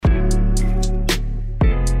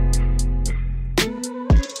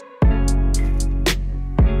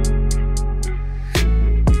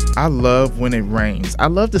I love when it rains. I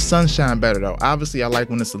love the sunshine better though. Obviously, I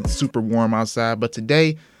like when it's super warm outside. But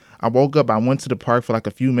today, I woke up, I went to the park for like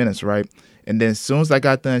a few minutes, right? And then as soon as I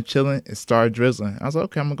got done chilling, it started drizzling. I was like,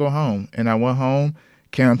 okay, I'm gonna go home. And I went home,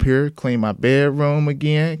 came up here, cleaned my bedroom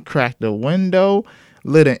again, cracked the window,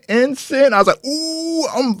 lit an incense. I was like, ooh,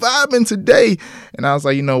 I'm vibing today. And I was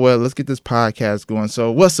like, you know what? Let's get this podcast going.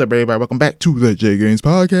 So what's up, everybody? Welcome back to the Jay Gaines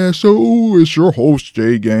Podcast Show. It's your host,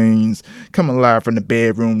 Jay Gaines, coming live from the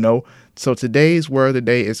bedroom. No. So today's word of the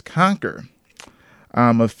day is conquer.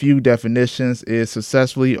 A few definitions is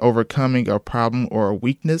successfully overcoming a problem or a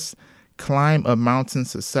weakness, climb a mountain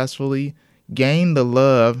successfully, gain the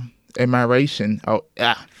love, admiration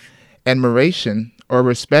or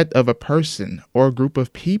respect of a person or a group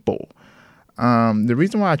of people. The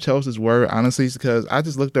reason why I chose this word, honestly, is because I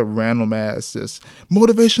just looked up random ass just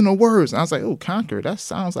motivational words. And I was like, oh, conquer. That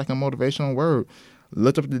sounds like a motivational word.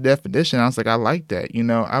 Looked up the definition. I was like, I like that. You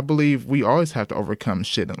know, I believe we always have to overcome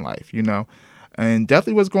shit in life, you know. And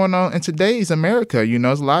definitely what's going on in today's America. You know,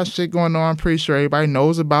 there's a lot of shit going on. I'm pretty sure everybody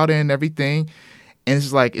knows about it and everything. And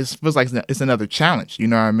it's like, it feels like it's another challenge. You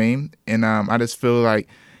know what I mean? And I just feel like,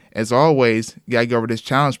 as always, you got to go over this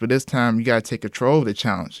challenge. But this time, you got to take control of the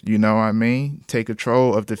challenge. You know what I mean? Take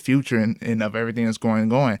control of the future and of everything that's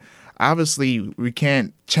going on. Obviously, we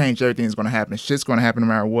can't change everything that's going to happen. Shit's going to happen no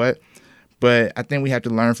matter what. But I think we have to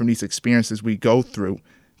learn from these experiences we go through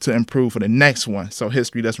to improve for the next one so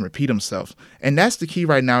history doesn't repeat themselves. And that's the key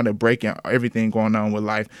right now to breaking everything going on with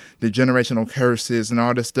life, the generational curses and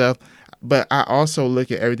all this stuff. But I also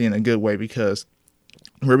look at everything in a good way because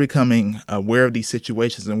we're becoming aware of these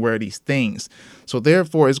situations and aware of these things. So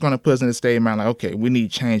therefore, it's going to put us in a state of mind like, okay, we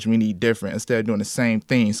need change, we need different instead of doing the same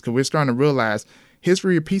things. Because we're starting to realize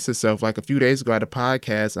history repeats itself. Like a few days ago, I had a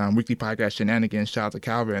podcast, weekly podcast Shenanigans, shout out to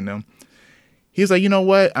Calvin and them. He was like, you know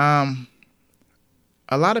what?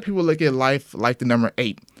 A lot of people look at life like the number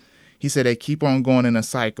 8. He said they keep on going in a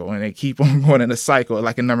cycle and they keep on going in a cycle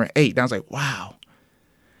like a number 8. And I was like, wow.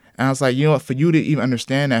 And I was like, you know what, for you to even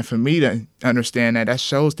understand that, for me to understand that, that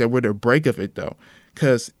shows that we're the break of it though.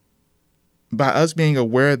 Because by us being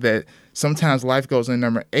aware that sometimes life goes in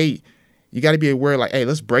number 8, you got to be aware like, hey,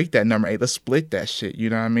 let's break that number 8. Let's split that shit. You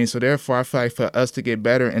know what I mean? So therefore, I feel like for us to get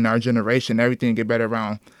better in our generation, everything get better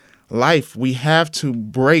around life, we have to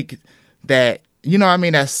break that. You know what I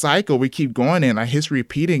mean? That cycle we keep going in, like history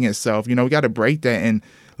repeating itself. You know, we got to break that and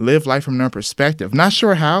live life from their perspective. Not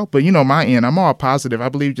sure how, but you know, my end, I'm all positive. I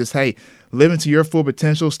believe just, hey, living to your full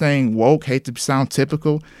potential, staying woke, hate to sound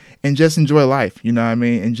typical, and just enjoy life. You know what I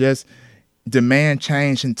mean? And just demand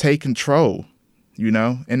change and take control, you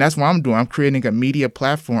know? And that's what I'm doing. I'm creating a media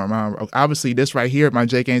platform. Obviously, this right here, my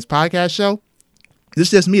Jay Gaines Podcast Show, this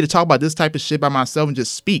is just me to talk about this type of shit by myself and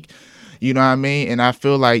just speak. You know what I mean? And I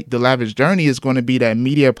feel like The Lavish Journey is going to be that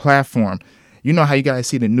media platform. You know how you guys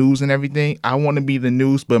see the news and everything? I want to be the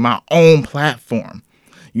news, but my own platform.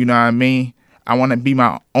 You know what I mean? I want to be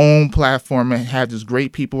my own platform and have just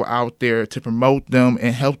great people out there to promote them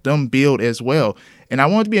and help them build as well. And I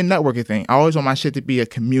want it to be a networking thing. I always want my shit to be a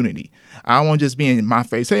community. I don't want to just be in my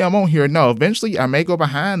face. Hey, I'm on here. No, eventually I may go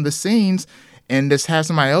behind the scenes and just have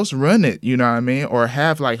somebody else run it, you know what I mean? Or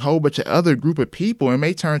have like a whole bunch of other group of people. It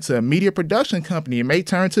may turn to a media production company. It may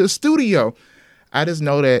turn to a studio. I just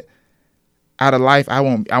know that out of life, I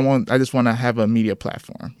just want to have a media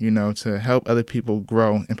platform, you know, to help other people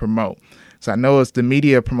grow and promote. So I know it's the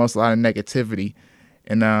media promotes a lot of negativity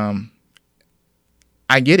and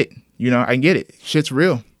I get it, you know, I get it. Shit's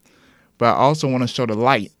real. But I also want to show the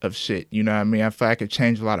light of shit. You know what I mean? I feel like I could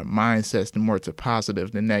change a lot of mindsets to more to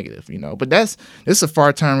positive than negative, you know. But this is a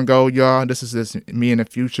far-term goal, y'all. This is just me in the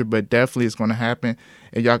future, but definitely it's going to happen.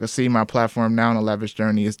 And y'all can see my platform now on The Lavish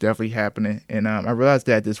Journey is definitely happening. And I realized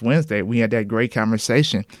that this Wednesday we had that great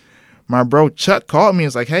conversation. My bro Chuck called me and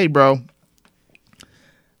was like, hey, bro,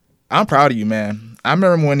 I'm proud of you, man. I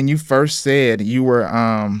remember when you first said you were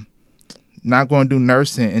not going to do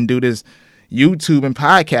nursing and do this YouTube and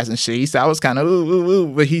podcast and shit. He said I was kind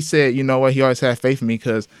of but he said, you know what, he always had faith in me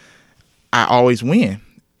because I always win.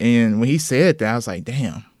 And when he said that, I was like,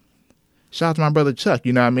 damn, shout out to my brother Chuck,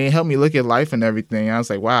 you know what I mean? Help me look at life and everything. I was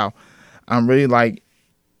like, wow, I'm really like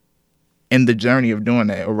in the journey of doing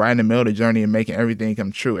that, or right in the middle of the journey and making everything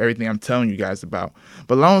come true, everything I'm telling you guys about.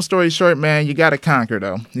 But long story short, man, you got to conquer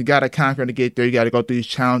though. You got to conquer to get there. You got to go through these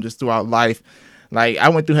challenges throughout life. Like, I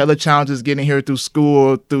went through hella challenges getting here through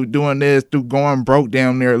school, through doing this, through going broke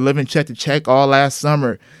down there, living check to check all last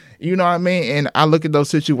summer. You know what I mean? And I look at those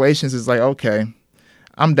situations, it's like, okay,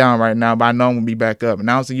 I'm down right now, but I know I'm going to be back up. And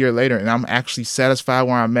now it's a year later, and I'm actually satisfied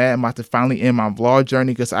where I'm at. I'm about to finally end my vlog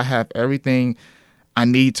journey because I have everything I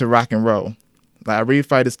need to rock and roll. Like, I really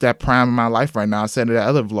feel like it's that prime in my life right now. I said in that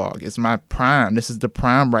other vlog, it's my prime. This is the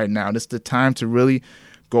prime right now. This is the time to really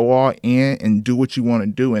go all in and do what you want to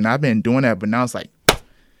do. And I've been doing that, but now it's like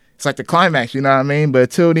the climax, you know what I mean?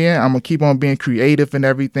 But till then, I'm going to keep on being creative and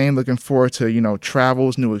everything. Looking forward to, you know,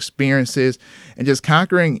 travels, new experiences, and just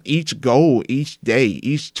conquering each goal, each day,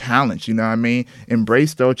 each challenge, you know what I mean?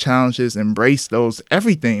 Embrace those challenges, embrace those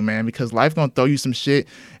everything, man, because life going to throw you some shit,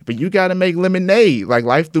 but you got to make lemonade. Like,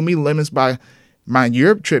 life threw me lemons by my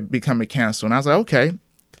Europe trip becoming canceled. And I was like, okay,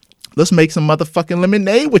 let's make some motherfucking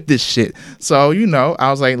lemonade with this shit. So, you know, I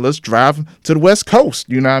was like, let's drive to the West Coast.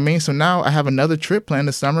 You know what I mean? So now I have another trip planned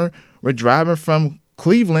this summer. We're driving from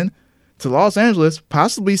Cleveland to Los Angeles,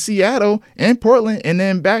 possibly Seattle and Portland, and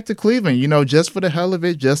then back to Cleveland, you know, just for the hell of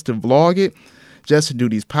it, just to vlog it, just to do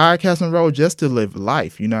these podcasts on the road, just to live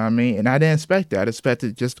life. You know what I mean? And I didn't expect that. I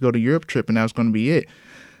expected just to go to Europe trip, and that was going to be it.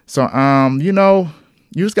 So, you know,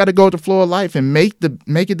 you just got to go with the flow of life and make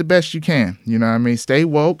it the best you can. You know what I mean? Stay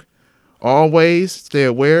woke. Always stay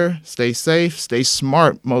aware, stay safe, stay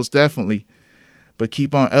smart, most definitely. But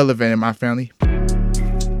keep on elevating, my family.